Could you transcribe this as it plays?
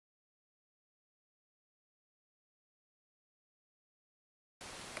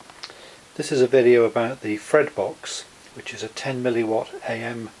This is a video about the Fredbox, which is a 10 milliwatt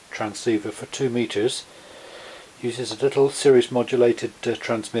AM transceiver for 2 meters. Uses a little series modulated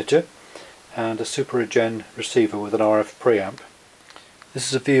transmitter and a super-regen receiver with an RF preamp. This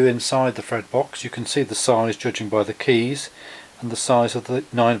is a view inside the Fredbox. You can see the size judging by the keys and the size of the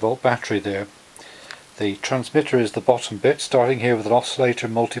 9-volt battery there. The transmitter is the bottom bit, starting here with an oscillator,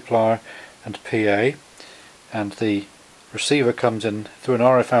 multiplier and PA, and the receiver comes in through an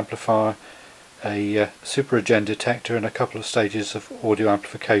RF amplifier, a super-regen detector and a couple of stages of audio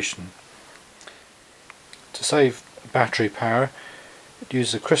amplification. To save battery power, it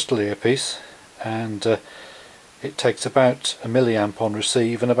uses a crystal earpiece, and it takes about a milliamp on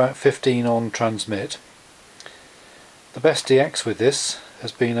receive and about 15 on transmit. The best DX with this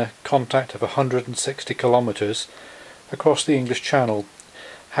has been a contact of 160 kilometers across the English Channel,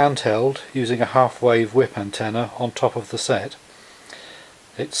 handheld using a half-wave whip antenna on top of the set.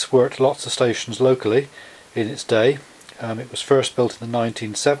 It's worked lots of stations locally in its day. It was first built in the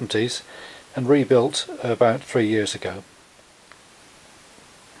 1970s and rebuilt about 3 years ago.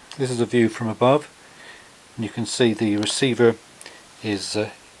 This is a view from above, and you can see the receiver is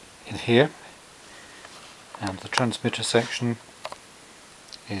in here, and the transmitter section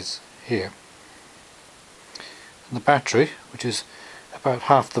is here. And the battery, which is about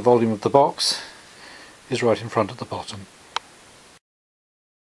half the volume of the box, is right in front at the bottom.